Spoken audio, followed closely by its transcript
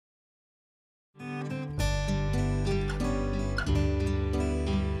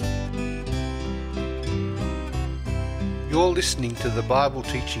You're listening to the Bible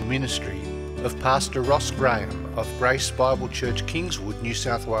teaching ministry of Pastor Ross Graham of Grace Bible Church, Kingswood, New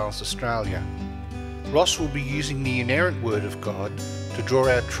South Wales, Australia. Ross will be using the inerrant Word of God to draw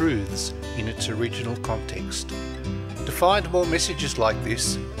out truths in its original context. To find more messages like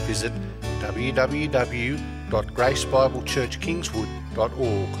this, visit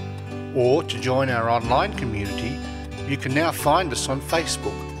www.gracebiblechurchkingswood.org, or to join our online community, you can now find us on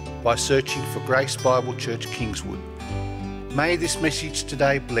Facebook by searching for Grace Bible Church Kingswood. May this message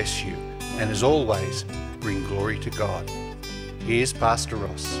today bless you, and as always, bring glory to God. Here's Pastor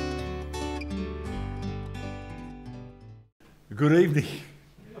Ross. Good evening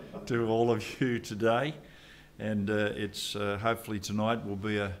to all of you today, and it's hopefully tonight will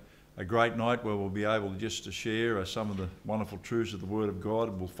be a great night where we'll be able just to share some of the wonderful truths of the Word of God,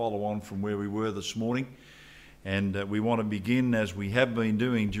 and we'll follow on from where we were this morning. And we want to begin, as we have been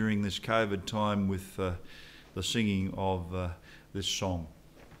doing during this COVID time, with the singing of this song.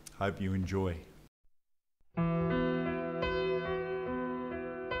 Hope you enjoy.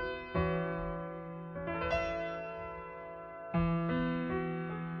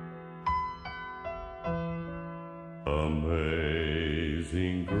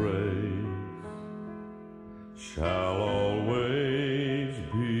 Amazing grace shall always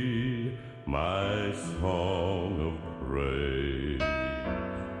be my song of praise,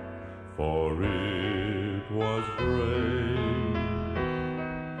 for it was grace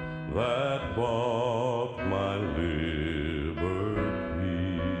that bought my liberty.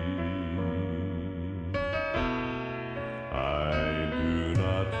 I do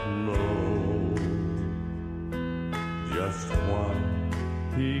not know just why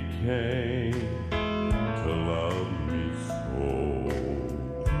He came to love me so.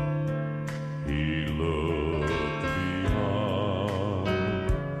 He looked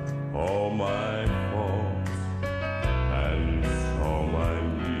beyond all my faults and saw my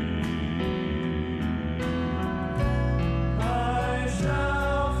need. I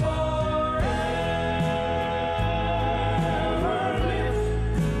shall forever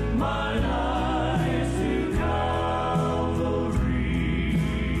lift mine eyes to Calvary,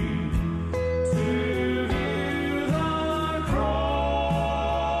 to view the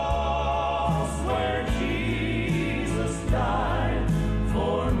cross where Jesus died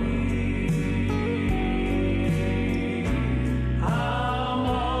for me. How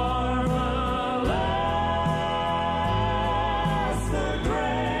marvelous the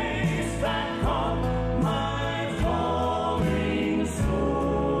grace that caught my falling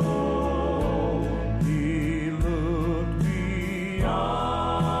soul. He looked beyond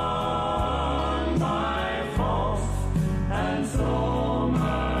my faults and saw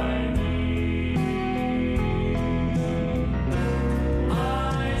my need. I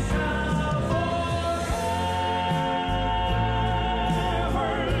shall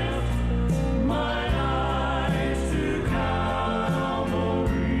forever lift mine eyes to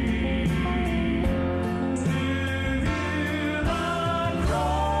Calvary, to view the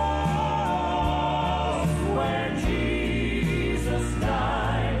cross where Jesus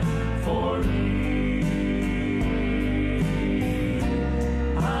died for me.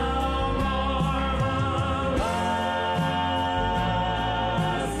 How marvelous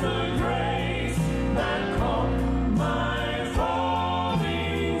the grace that caught my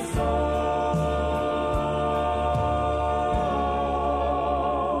falling soul.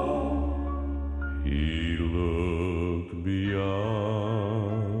 He looked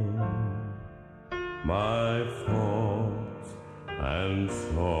beyond my faults and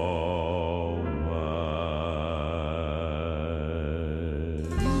saw my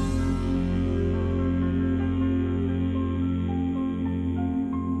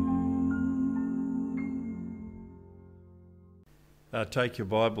Take your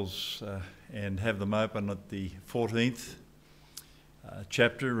Bibles and have them open at the 14th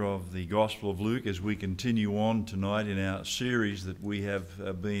chapter of the Gospel of Luke, as we continue on tonight in our series that we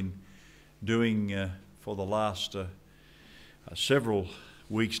have been doing for the last several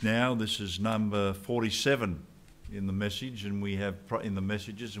weeks now. This is number 47 in the message, and we have in the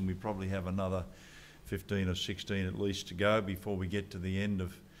messages, and we probably have another 15 or 16 at least to go before we get to the end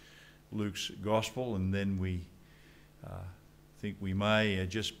of Luke's Gospel, and then we think we may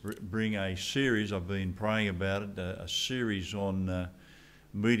just bring a series. I've been praying about it, a series on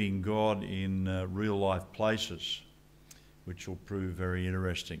meeting God in real life places, which will prove very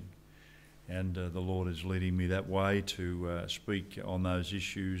interesting. And the Lord is leading me that way to speak on those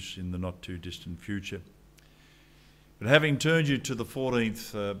issues in the not too distant future. But having turned you to the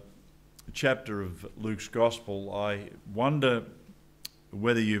 14th chapter of Luke's Gospel, I wonder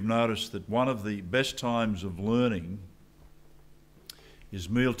whether you've noticed that one of the best times of learning is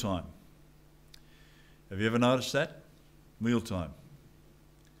mealtime. Have you ever noticed that? Mealtime.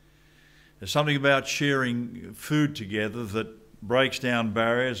 There's something about sharing food together that breaks down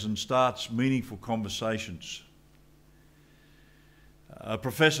barriers and starts meaningful conversations. A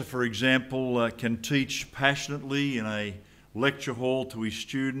professor, for example, can teach passionately in a lecture hall to his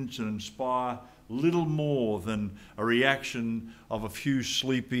students and inspire little more than a reaction of a few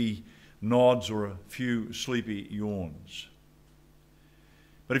sleepy nods or a few sleepy yawns.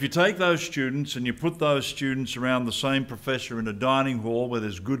 But if you take those students and you put those students around the same professor in a dining hall where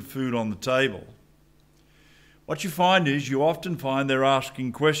there's good food on the table, what you find is you often find they're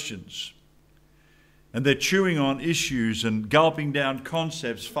asking questions and they're chewing on issues and gulping down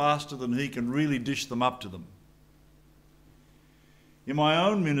concepts faster than he can really dish them up to them. In my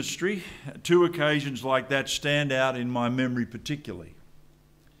own ministry, 2 occasions like that stand out in my memory particularly.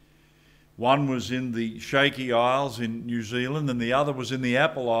 One was in the Shaky Isles in New Zealand, and the other was in the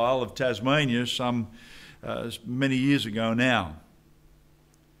Apple Isle of Tasmania many years ago now.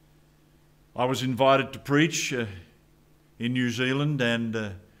 I was invited to preach in New Zealand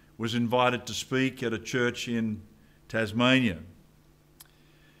and was invited to speak at a church in Tasmania.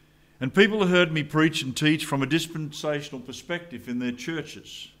 And people heard me preach and teach from a dispensational perspective in their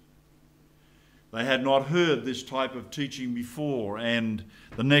churches. They had not heard this type of teaching before, and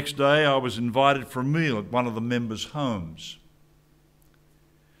the next day I was invited for a meal at one of the members' homes.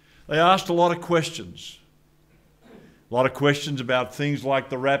 They asked a lot of questions. A lot of questions about things like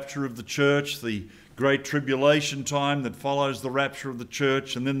the rapture of the church, the great tribulation time that follows the rapture of the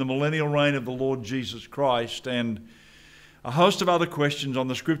church, and then the millennial reign of the Lord Jesus Christ, and a host of other questions on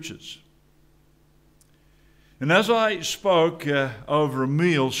the Scriptures. And as I spoke over a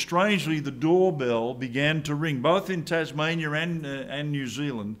meal, strangely the doorbell began to ring, both in Tasmania and New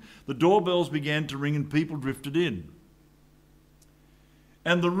Zealand. The doorbells began to ring and people drifted in.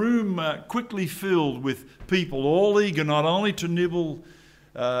 And the room quickly filled with people, all eager not only to nibble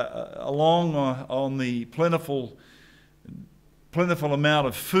along on the plentiful amount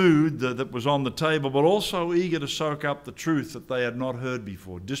of food that was on the table, but also eager to soak up the truth that they had not heard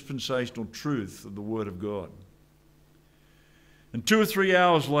before, dispensational truth of the Word of God. And 2 or 3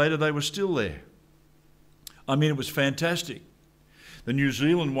 hours later, they were still there. I mean, it was fantastic. The New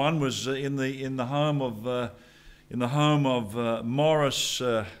Zealand one was in the home of Morris.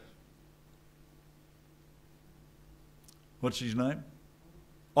 What's his name?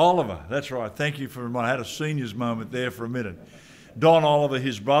 Oliver. That's right. Thank you for reminding. I had a seniors moment there for a minute. Don Oliver,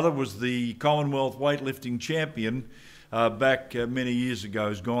 his brother, was the Commonwealth weightlifting champion back many years ago.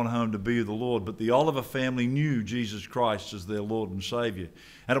 He's gone home to be with the Lord. But the Oliver family knew Jesus Christ as their Lord and Saviour.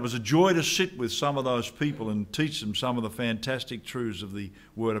 And it was a joy to sit with some of those people and teach them some of the fantastic truths of the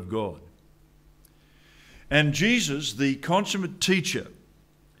Word of God. And Jesus, the consummate teacher,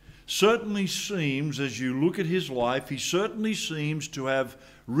 certainly seems, as you look at his life, he certainly seems to have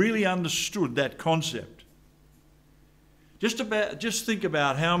really understood that concept. Just think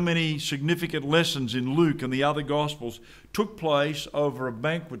about how many significant lessons in Luke and the other Gospels took place over a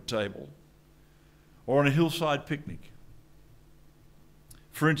banquet table or on a hillside picnic.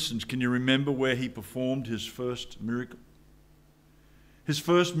 For instance, can you remember where he performed his first miracle? His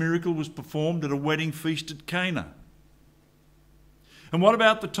first miracle was performed at a wedding feast at Cana. And what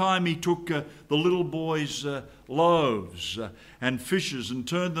about the time he took the little boys' loaves and fishes and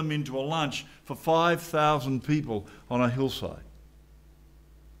turned them into a lunch for 5,000 people on a hillside?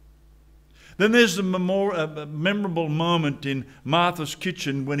 Then there's a memorable moment in Martha's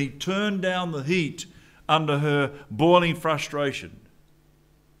kitchen when he turned down the heat under her boiling frustration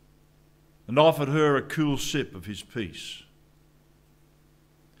and offered her a cool sip of his peace.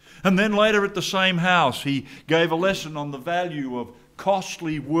 And then later at the same house, he gave a lesson on the value of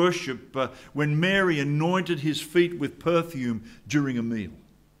costly worship when Mary anointed his feet with perfume during a meal.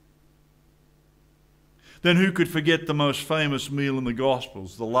 Then who could forget the most famous meal in the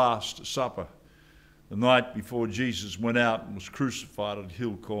Gospels, the Last Supper, the night before Jesus went out and was crucified at a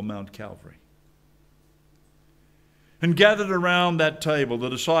hill called Mount Calvary? And gathered around that table, the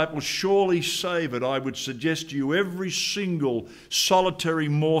disciples surely savoured, I would suggest to you, every single solitary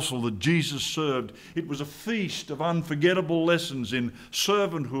morsel that Jesus served. It was a feast of unforgettable lessons in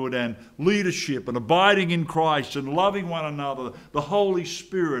servanthood and leadership and abiding in Christ and loving one another, the Holy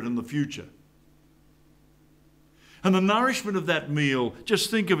Spirit and the future. And the nourishment of that meal,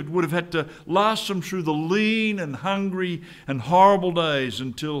 just think of it, would have had to last them through the lean and hungry and horrible days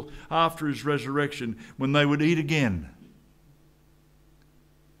until after his resurrection, when they would eat again.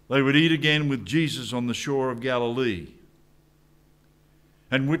 They would eat again with Jesus on the shore of Galilee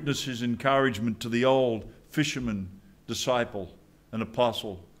and witness his encouragement to the old fisherman disciple and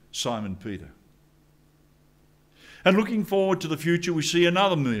Apostle Simon Peter. And looking forward to the future, we see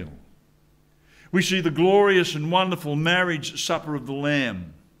another meal. We see the glorious and wonderful marriage supper of the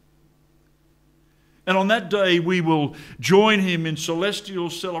Lamb. And on that day, we will join him in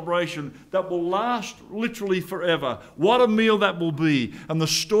celestial celebration that will last literally forever. What a meal that will be. And the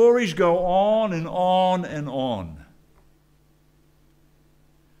stories go on and on and on.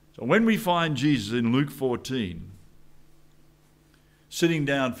 So when we find Jesus in Luke 14, sitting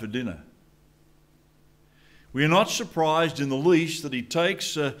down for dinner, we are not surprised in the least that he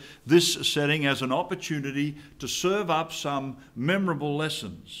takes this setting as an opportunity to serve up some memorable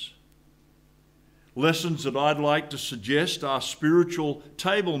lessons. Lessons that I'd like to suggest are spiritual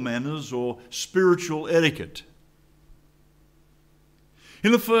table manners or spiritual etiquette.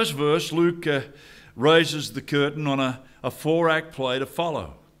 In the first verse, Luke raises the curtain on a 4-act play to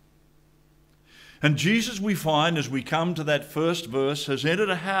follow. And Jesus, we find as we come to that first verse, has entered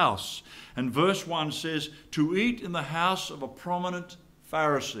a house. And verse 1 says, to eat in the house of a prominent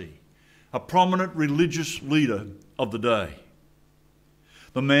Pharisee, a prominent religious leader of the day.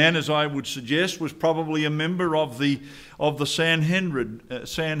 The man, as I would suggest, was probably a member of the Sanhedrin,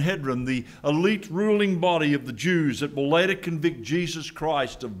 the elite ruling body of the Jews that will later convict Jesus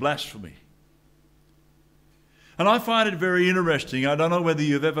Christ of blasphemy. And I find it very interesting. I don't know whether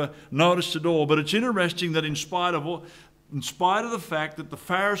you've ever noticed it all, but it's interesting that in spite of the fact that the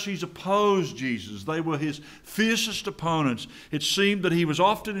Pharisees opposed Jesus, they were his fiercest opponents, it seemed that he was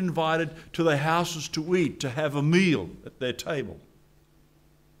often invited to their houses to eat, to have a meal at their table.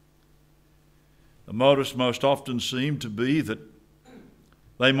 The motives most often seemed to be that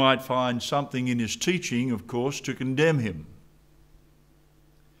they might find something in his teaching, of course, to condemn him.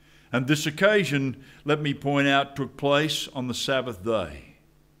 And this occasion, let me point out, took place on the Sabbath day.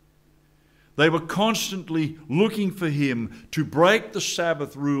 They were constantly looking for him to break the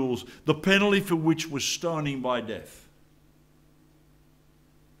Sabbath rules, the penalty for which was stoning by death.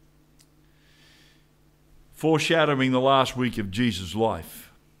 Foreshadowing the last week of Jesus' life,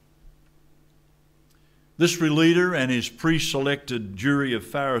 this leader and his pre-selected jury of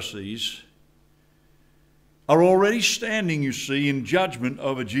Pharisees are already standing, you see, in judgment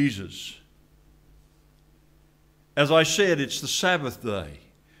over Jesus. As I said, it's the Sabbath day.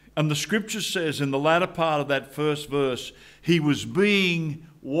 And the scripture says in the latter part of that first verse, he was being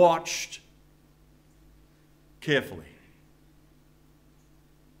watched carefully.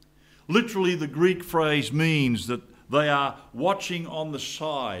 Literally, the Greek phrase means that they are watching on the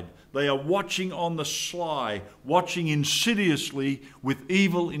side. They are watching on the sly, watching insidiously with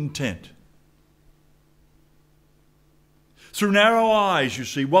evil intent. Through narrow eyes, you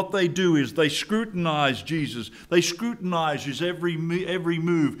see, what they do is they scrutinize Jesus. They scrutinize his every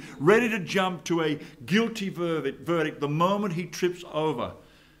move, ready to jump to a guilty verdict the moment he trips over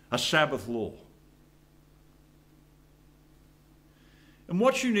a Sabbath law. And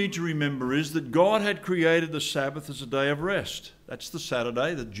what you need to remember is that God had created the Sabbath as a day of rest. That's the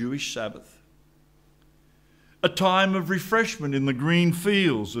Saturday, the Jewish Sabbath. A time of refreshment in the green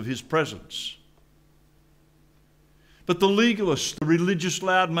fields of his presence. But the legalists, the religious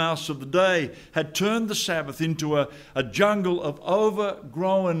loudmouths of the day, had turned the Sabbath into a jungle of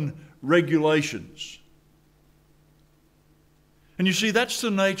overgrown regulations. And you see, that's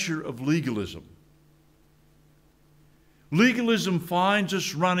the nature of legalism. Legalism finds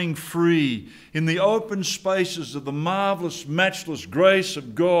us running free in the open spaces of the marvelous, matchless grace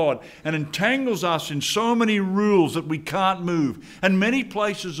of God and entangles us in so many rules that we can't move. And many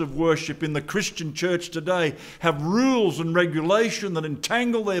places of worship in the Christian church today have rules and regulation that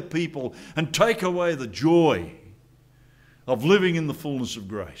entangle their people and take away the joy of living in the fullness of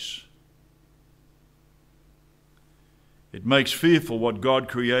grace. It makes fearful what God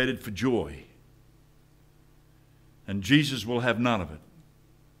created for joy. And Jesus will have none of it.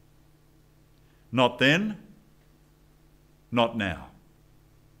 Not then, not now.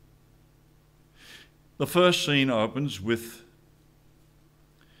 The first scene opens with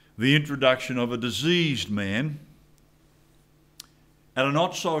the introduction of a diseased man and a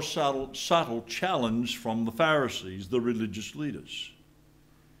not so subtle challenge from the Pharisees, the religious leaders.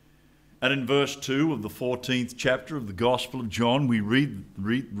 And in verse 2 of the 14th chapter of the Gospel of John, we read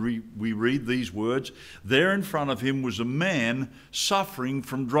these words. There in front of him was a man suffering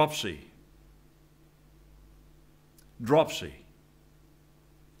from dropsy. Dropsy.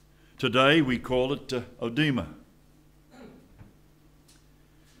 Today we call it oedema.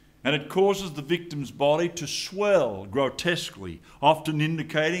 And it causes the victim's body to swell grotesquely, often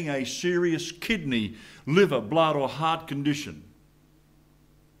indicating a serious kidney, liver, blood or heart condition.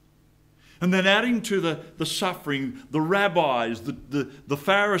 And then adding to the suffering, the rabbis, the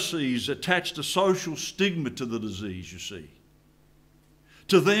Pharisees attached a social stigma to the disease, you see.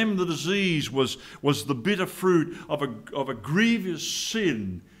 To them, the disease was the bitter fruit of a grievous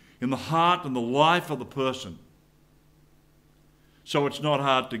sin in the heart and the life of the person. So it's not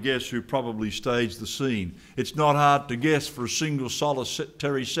hard to guess who probably staged the scene. It's not hard to guess for a single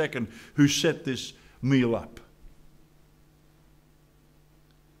solitary second who set this meal up.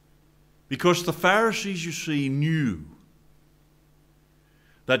 Because the Pharisees, you see, knew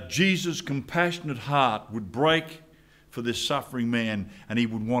that Jesus' compassionate heart would break for this suffering man, and he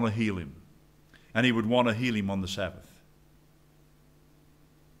would want to heal him. And he would want to heal him on the Sabbath.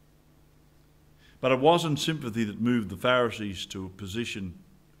 But it wasn't sympathy that moved the Pharisees to position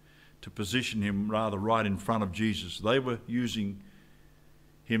him rather right in front of Jesus. They were using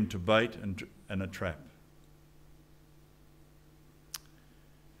him to bait and a trap.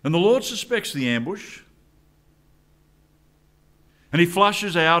 And the Lord suspects the ambush, and he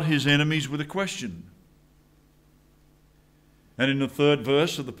flushes out his enemies with a question. And in the 3rd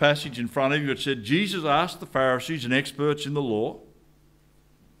verse of the passage in front of you, it said, Jesus asked the Pharisees and experts in the law,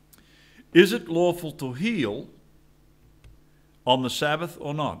 is it lawful to heal on the Sabbath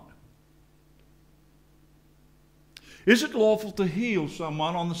or not? Is it lawful to heal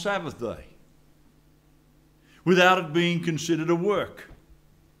someone on the Sabbath day without it being considered a work?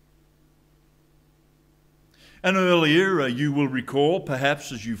 And earlier, you will recall,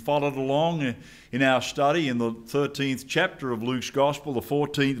 perhaps as you followed along in our study in the 13th chapter of Luke's Gospel, the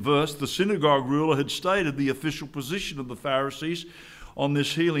 14th verse, the synagogue ruler had stated the official position of the Pharisees on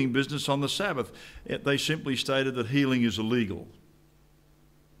this healing business on the Sabbath. They simply stated that healing is illegal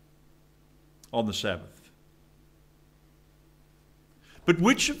on the Sabbath. But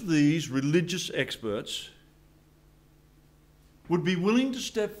which of these religious experts would be willing to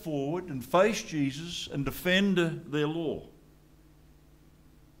step forward and face Jesus and defend their law?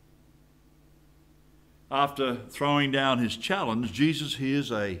 After throwing down his challenge, Jesus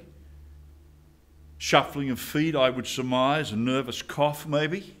hears a shuffling of feet, I would surmise, a nervous cough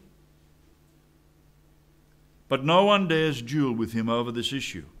maybe. But no one dares duel with him over this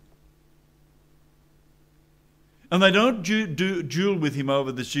issue. And they don't duel with him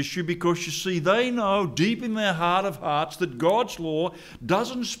over this issue because, you see, they know deep in their heart of hearts that God's law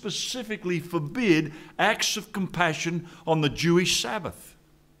doesn't specifically forbid acts of compassion on the Jewish Sabbath.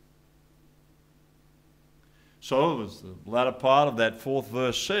 So, as the latter part of that 4th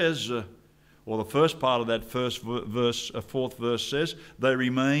verse says, or the first part of that 4th verse says, they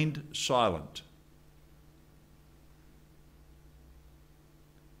remained silent.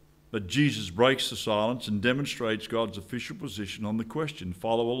 But Jesus breaks the silence and demonstrates God's official position on the question.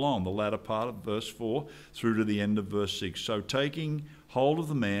 Follow along the latter part of verse 4 through to the end of verse 6. So taking hold of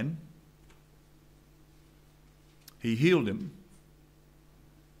the man, he healed him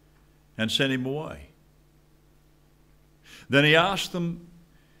and sent him away. Then he asked them,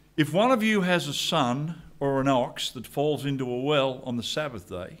 if one of you has a son or an ox that falls into a well on the Sabbath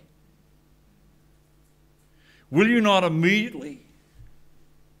day, will you not immediately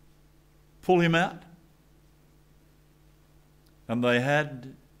pull him out? And they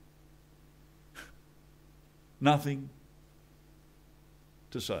had nothing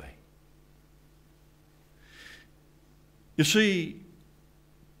to say. You see,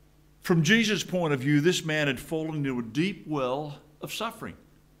 from Jesus' point of view, this man had fallen into a deep well of suffering.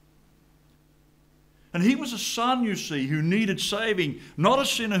 And he was a son, you see, who needed saving, not a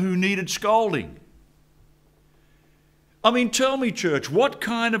sinner who needed scolding. I mean, tell me, church, what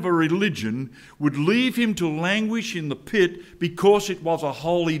kind of a religion would leave him to languish in the pit because it was a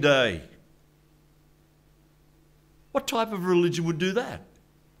holy day? What type of religion would do that?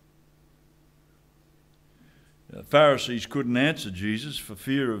 The Pharisees couldn't answer Jesus for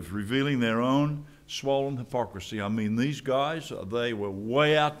fear of revealing their own swollen hypocrisy. I mean, these guys, they were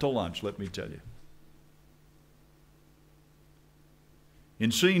way out to lunch, let me tell you. In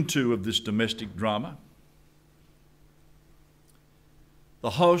scene 2 of this domestic drama,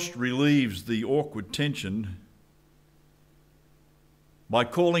 the host relieves the awkward tension by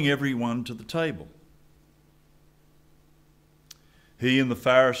calling everyone to the table. He and the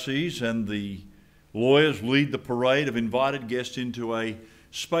Pharisees and the lawyers lead the parade of invited guests into a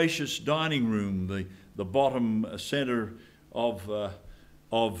spacious dining room, the bottom center of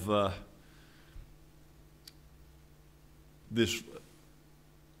this.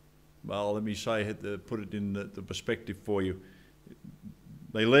 Well, let me say, put it in the perspective for you.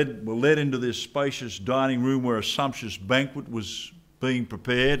 They were led into this spacious dining room where a sumptuous banquet was being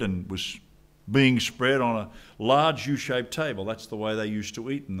prepared and was being spread on a large U-shaped table. That's the way they used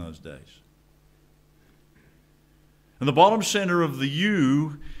to eat in those days. And the bottom centre of the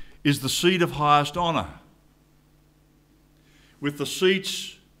U is the seat of highest honour, with the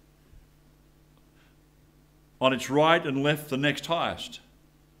seats on its right and left the next highest,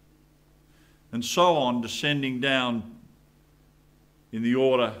 and so on, descending down in the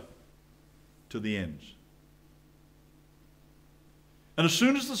order to the ends. And as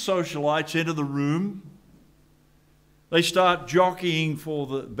soon as the socialites enter the room, they start jockeying for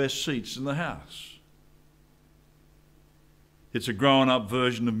the best seats in the house. It's a grown-up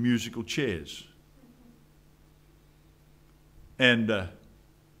version of musical chairs. And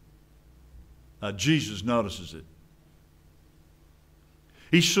Jesus notices it.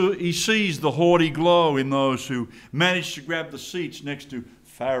 He sees the haughty glow in those who manage to grab the seats next to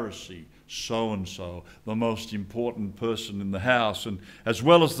Pharisee so-and-so, the most important person in the house, and as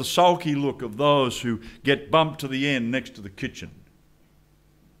well as the sulky look of those who get bumped to the end next to the kitchen.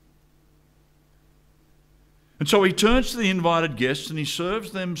 And so he turns to the invited guests and he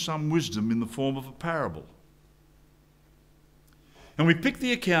serves them some wisdom in the form of a parable. And we pick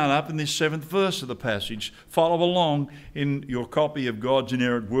the account up in this 7th verse of the passage. Follow along in your copy of God's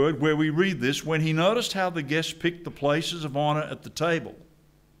inerrant word, where we read this: when he noticed how the guests picked the places of honour at the table,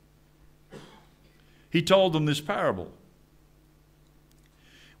 he told them this parable.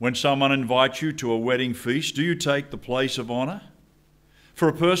 When someone invites you to a wedding feast, do you take the place of honour? For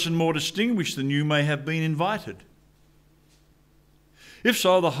a person more distinguished than you may have been invited. If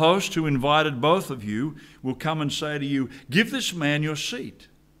so, the host who invited both of you will come and say to you, "Give this man your seat."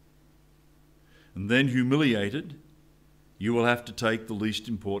 And then, humiliated, you will have to take the least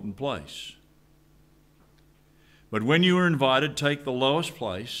important place. But when you are invited, take the lowest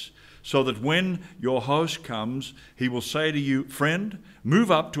place, so that when your host comes, he will say to you, "Friend,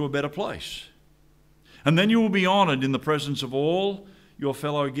 move up to a better place." And then you will be honoured in the presence of all your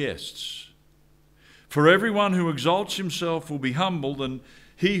fellow guests. For everyone who exalts himself will be humbled, and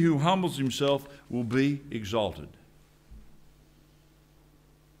he who humbles himself will be exalted.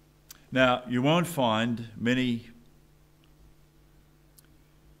 Now, you won't find many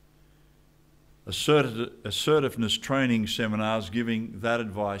assertiveness training seminars giving that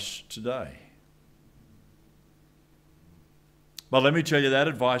advice today. But let me tell you, that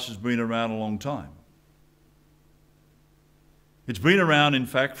advice has been around a long time. It's been around, in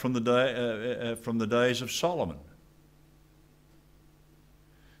fact, from the days of Solomon.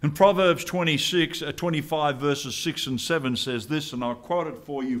 And Proverbs 25 verses 6 and 7 says this, and I'll quote it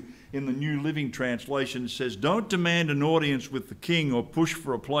for you in the New Living Translation. It says, "Don't demand an audience with the king or push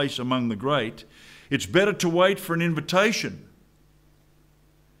for a place among the great. It's better to wait for an invitation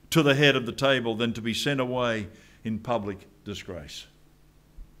to the head of the table than to be sent away in public disgrace."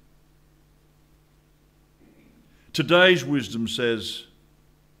 Today's wisdom says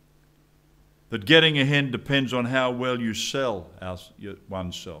that getting ahead depends on how well you sell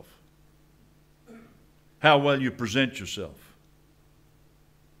oneself, how well you present yourself.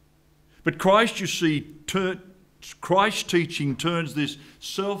 But Christ, you see, Christ's teaching turns this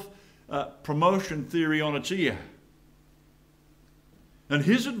self-promotion theory on its ear. And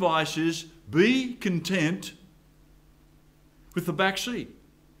his advice is, be content with the back seat.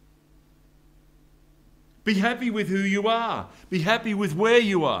 Be happy with who you are. Be happy with where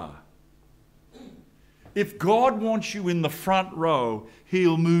you are. If God wants you in the front row,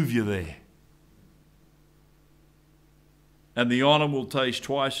 he'll move you there. And the honour will taste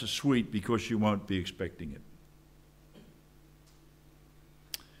twice as sweet because you won't be expecting it.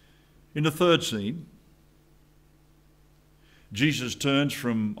 In the third scene, Jesus turns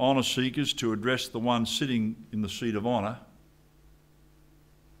from honour seekers to address the one sitting in the seat of honour,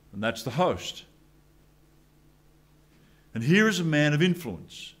 and that's the host. And here is a man of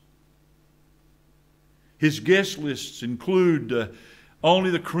influence. His guest lists include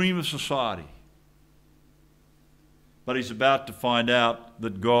only the cream of society. But he's about to find out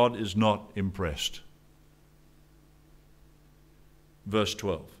that God is not impressed. Verse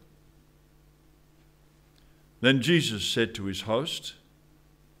 12. Then Jesus said to his host,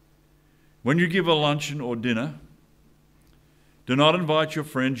 "When you give a luncheon or dinner, do not invite your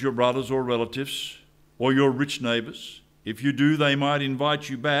friends, your brothers or relatives, or your rich neighbours. If you do, they might invite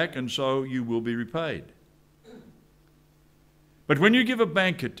you back, and so you will be repaid. But when you give a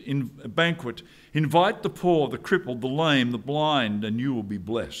banquet, invite the poor, the crippled, the lame, the blind, and you will be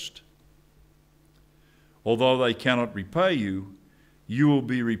blessed. Although they cannot repay you, you will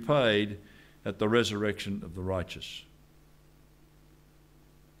be repaid at the resurrection of the righteous."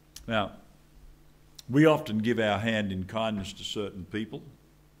 Now, we often give our hand in kindness to certain people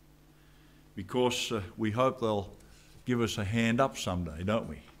because we hope they'll give us a hand up someday, don't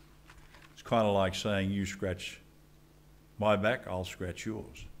we? It's kind of like saying, "You scratch my back, I'll scratch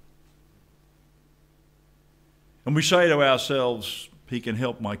yours. And we say to ourselves, he can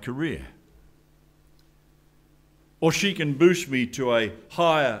help my career. Or she can boost me to a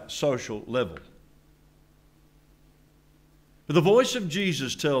higher social level. But the voice of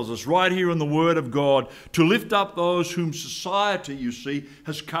Jesus tells us right here in the Word of God to lift up those whom society, you see,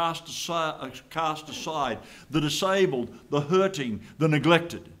 has cast aside, the disabled, the hurting, the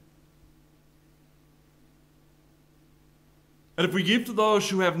neglected. And if we give to those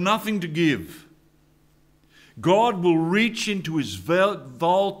who have nothing to give, God will reach into his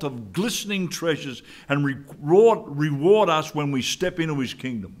vault of glistening treasures and reward us when we step into his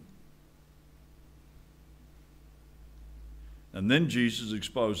kingdom. And then Jesus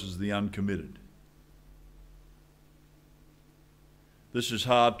exposes the uncommitted. This is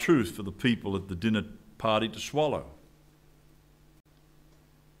hard truth for the people at the dinner party to swallow.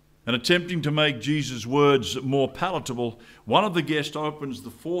 And attempting to make Jesus' words more palatable, one of the guests opens the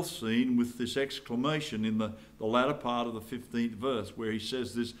fourth scene with this exclamation in the latter part of the 15th verse, where he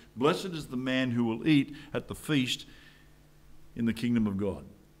says this, "Blessed is the man who will eat at the feast in the kingdom of God."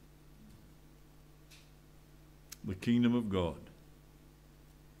 The kingdom of God.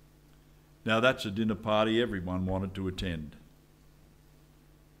 Now that's a dinner party everyone wanted to attend.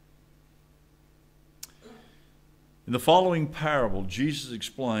 In the following parable, Jesus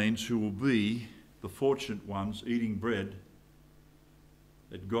explains who will be the fortunate ones eating bread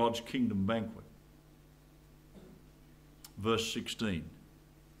at God's kingdom banquet. Verse 16.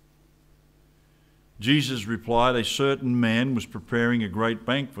 Jesus replied, "A certain man was preparing a great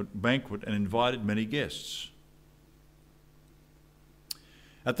banquet and invited many guests.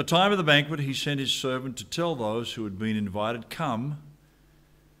 At the time of the banquet, he sent his servant to tell those who had been invited, 'Come,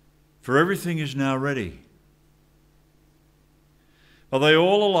 for everything is now ready.' But they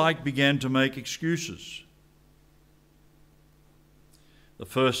all alike began to make excuses. The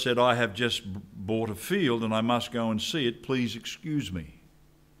first said, 'I have just bought a field and I must go and see it. Please excuse me.'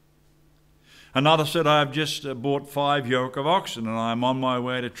 Another said, 'I have just bought 5 yoke of oxen and I am on my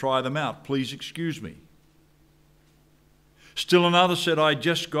way to try them out. Please excuse me.' Still another said, 'I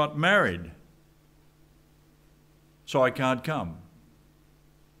just got married, so I can't come.'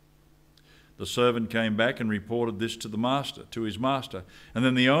 The servant came back and reported this to his master. And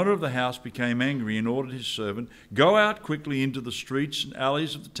then the owner of the house became angry and ordered his servant, 'Go out quickly into the streets and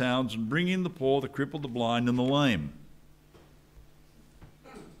alleys of the towns and bring in the poor, the crippled, the blind, and the lame.'"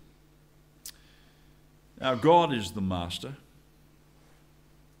 Now God is the master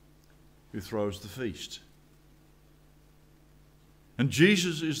who throws the feast. And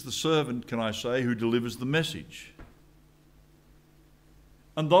Jesus is the servant, can I say, who delivers the message.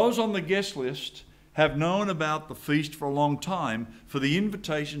 And those on the guest list have known about the feast for a long time, for the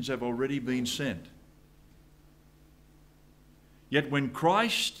invitations have already been sent. Yet when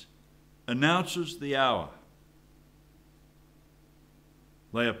Christ announces the hour,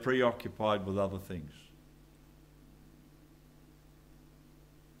 they are preoccupied with other things.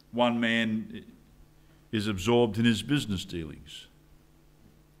 One man is absorbed in his business dealings.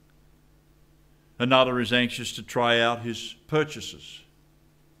 Another is anxious to try out his purchases.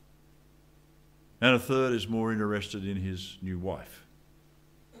 And a third is more interested in his new wife.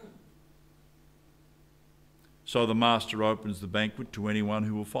 So the master opens the banquet to anyone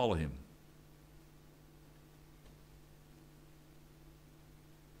who will follow him.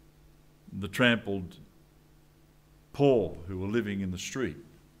 The trampled poor who are living in the street.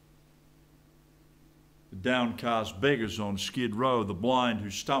 The downcast beggars on Skid Row, the blind who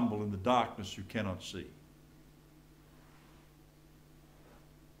stumble in the darkness who cannot see.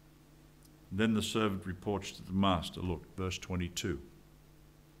 Then the servant reports to the master. Look, verse 22.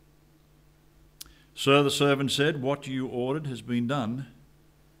 "Sir," the servant said, "what you ordered has been done,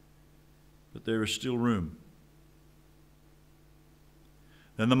 but there is still room."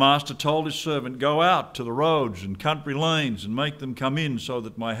 Then the master told his servant, "Go out to the roads and country lanes and make them come in so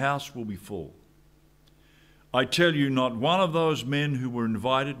that my house will be full. I tell you, not one of those men who were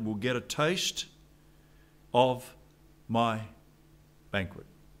invited will get a taste of my banquet."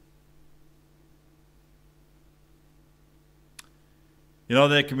 You know,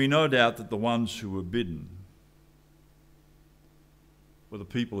 there can be no doubt that the ones who were bidden were the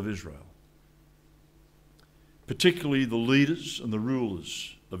people of Israel, particularly the leaders and the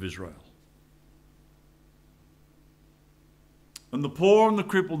rulers of Israel. And the poor and the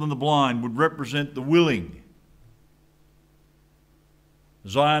crippled and the blind would represent the willing,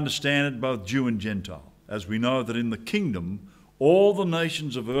 as I understand it, both Jew and Gentile, as we know that in the kingdom all the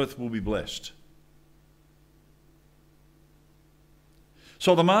nations of earth will be blessed.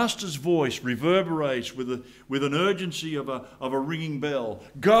 So the Master's voice reverberates with an urgency of a ringing bell.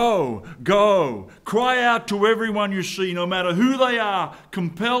 Go, go, cry out to everyone you see, no matter who they are.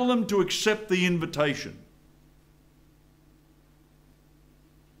 Compel them to accept the invitation.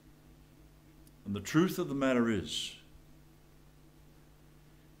 And the truth of the matter is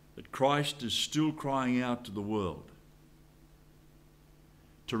that Christ is still crying out to the world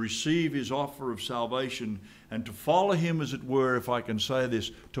to receive his offer of salvation and to follow him, as it were, if I can say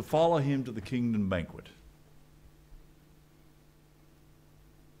this, to follow him to the kingdom banquet.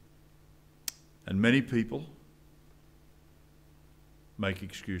 And many people make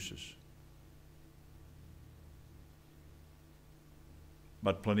excuses.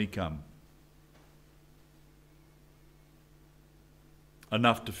 But plenty come.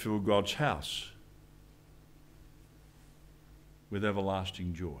 Enough to fill God's house with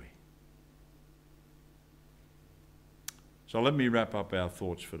everlasting joy. So let me wrap up our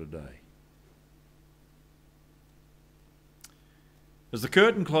thoughts for today. As the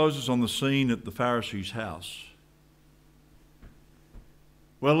curtain closes on the scene at the Pharisee's house,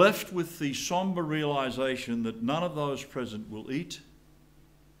 we're left with the sombre realization that none of those present will eat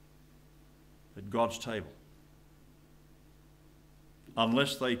at God's table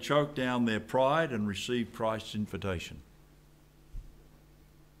unless they choke down their pride and receive Christ's invitation.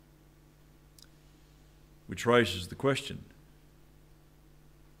 Which raises the question,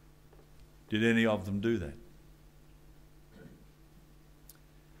 did any of them do that?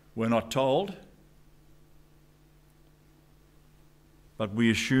 We're not told, but we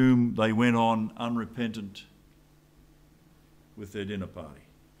assume they went on unrepentant with their dinner party.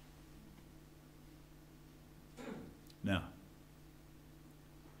 Now,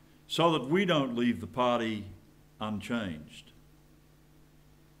 so that we don't leave the party unchanged,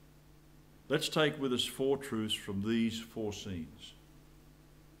 let's take with us 4 truths from these 4 scenes.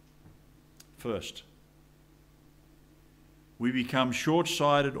 First, we become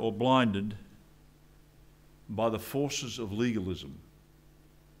short-sighted or blinded by the forces of legalism.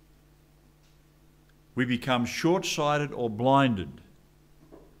 We become short-sighted or blinded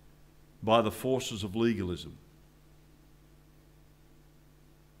by the forces of legalism.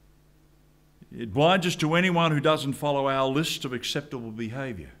 It blinds us to anyone who doesn't follow our list of acceptable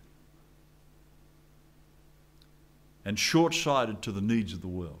behaviour, and short-sighted to the needs of the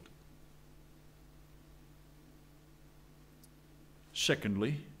world.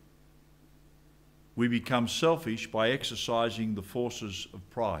 Secondly, we become selfish by exercising the forces of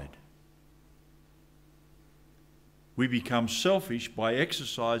pride. We become selfish by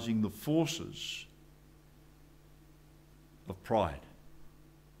exercising the forces of pride.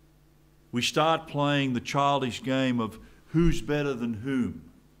 We start playing the childish game of who's better than whom,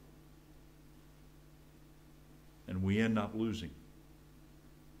 and we end up losing.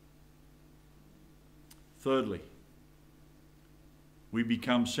 Thirdly, we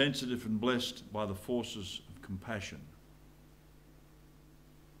become sensitive and blessed by the forces of compassion.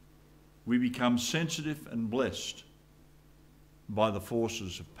 We become sensitive and blessed by the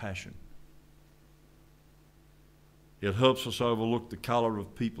forces of passion. It helps us overlook the colour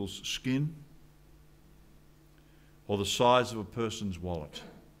of people's skin or the size of a person's wallet.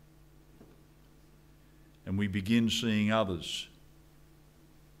 And we begin seeing others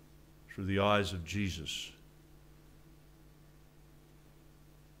through the eyes of Jesus.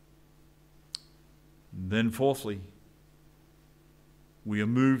 And then fourthly, we are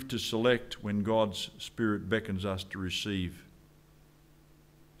moved to select when God's Spirit beckons us to receive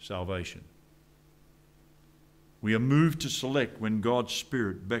salvation. We are moved to select when God's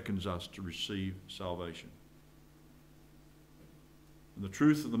Spirit beckons us to receive salvation. And the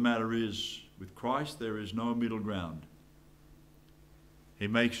truth of the matter is, with Christ there is no middle ground. He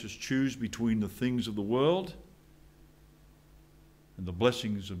makes us choose between the things of the world and the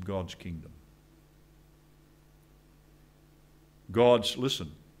blessings of God's kingdom. God's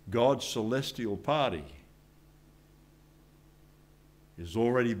celestial party is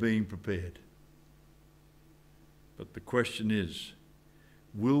already being prepared. But the question is,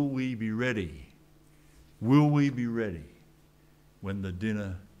 will we be ready? Will we be ready when the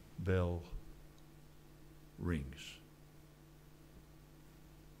dinner bell rings?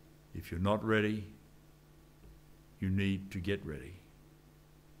 If you're not ready, you need to get ready.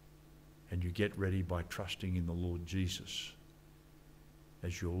 And you get ready by trusting in the Lord Jesus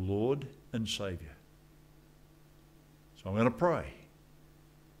as your Lord and Saviour. So I'm going to pray.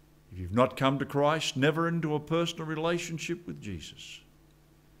 If you've not come to Christ, never into a personal relationship with Jesus,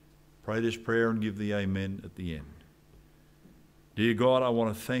 pray this prayer and give the amen at the end. Dear God, I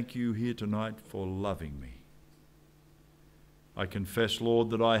want to thank you here tonight for loving me. I confess, Lord,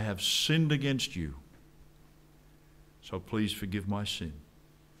 that I have sinned against you. So please forgive my sin.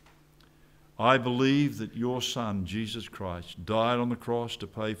 I believe that your Son, Jesus Christ, died on the cross to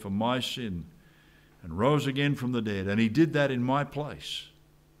pay for my sin and rose again from the dead. And he did that in my place.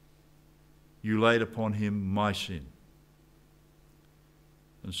 You laid upon him my sin.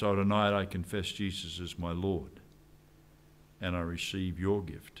 And so tonight I confess Jesus as my Lord, and I receive your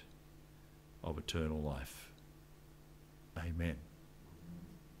gift of eternal life. Amen.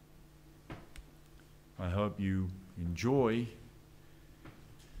 I hope you enjoy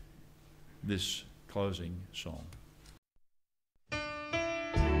this closing song.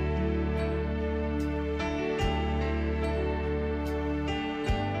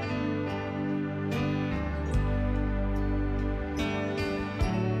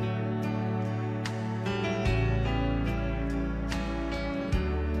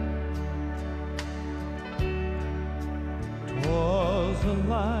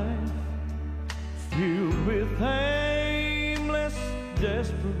 Life filled with aimless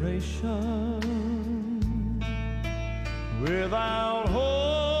desperation, without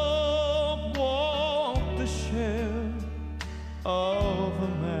hope walked the shell of a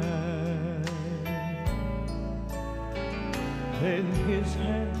man. Then his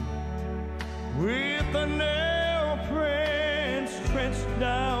hand with the nail prints stretched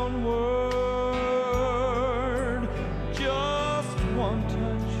downward, one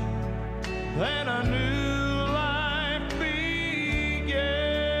touch, then a new life began,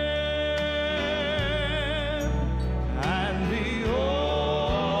 and the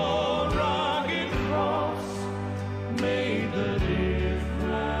old rugged cross made the difference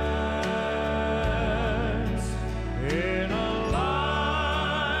in a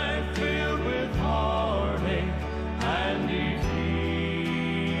life filled with heartache and defeat.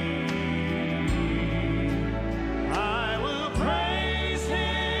 I will praise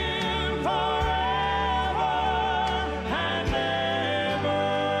him forever and ever,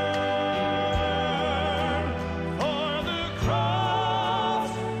 for the cross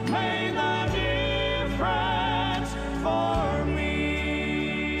made the difference for me.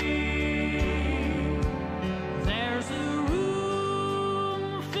 There's a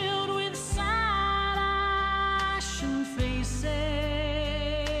room filled with sad ashen faces.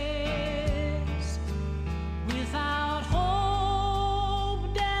 Without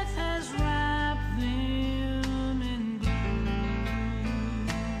hope, death has wrapped them in gloom.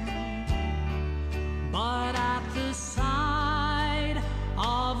 But at the side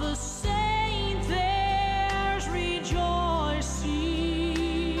of a saint, there's rejoicing.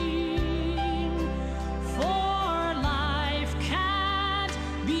 For life can't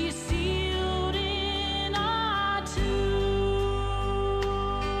be sealed in a tomb.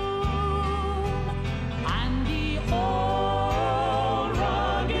 And the old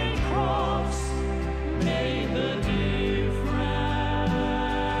rugged cross made the difference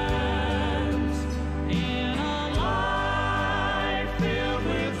in a life filled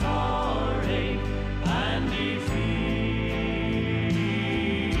with heartache and defeat.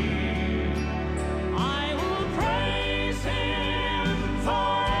 I will praise him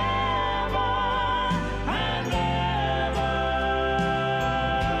forever and ever,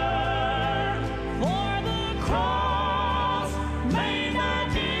 for the cross made the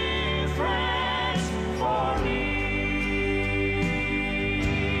difference for me.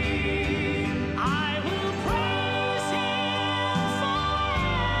 I will praise him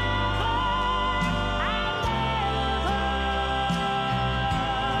forever and ever,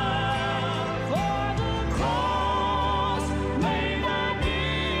 for the cross made the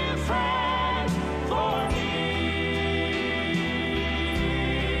difference for me.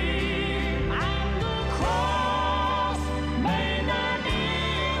 And the cross made the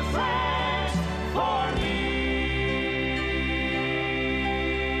difference for me.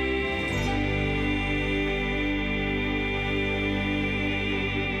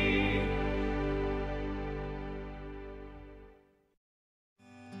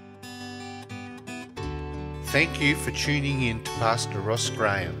 Thank you for tuning in to Pastor Ross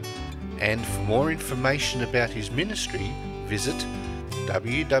Graham, and for more information about his ministry, visit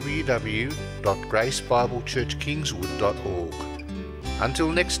www.gracebiblechurchkingswood.org.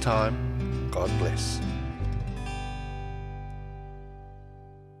 Until next time, God bless.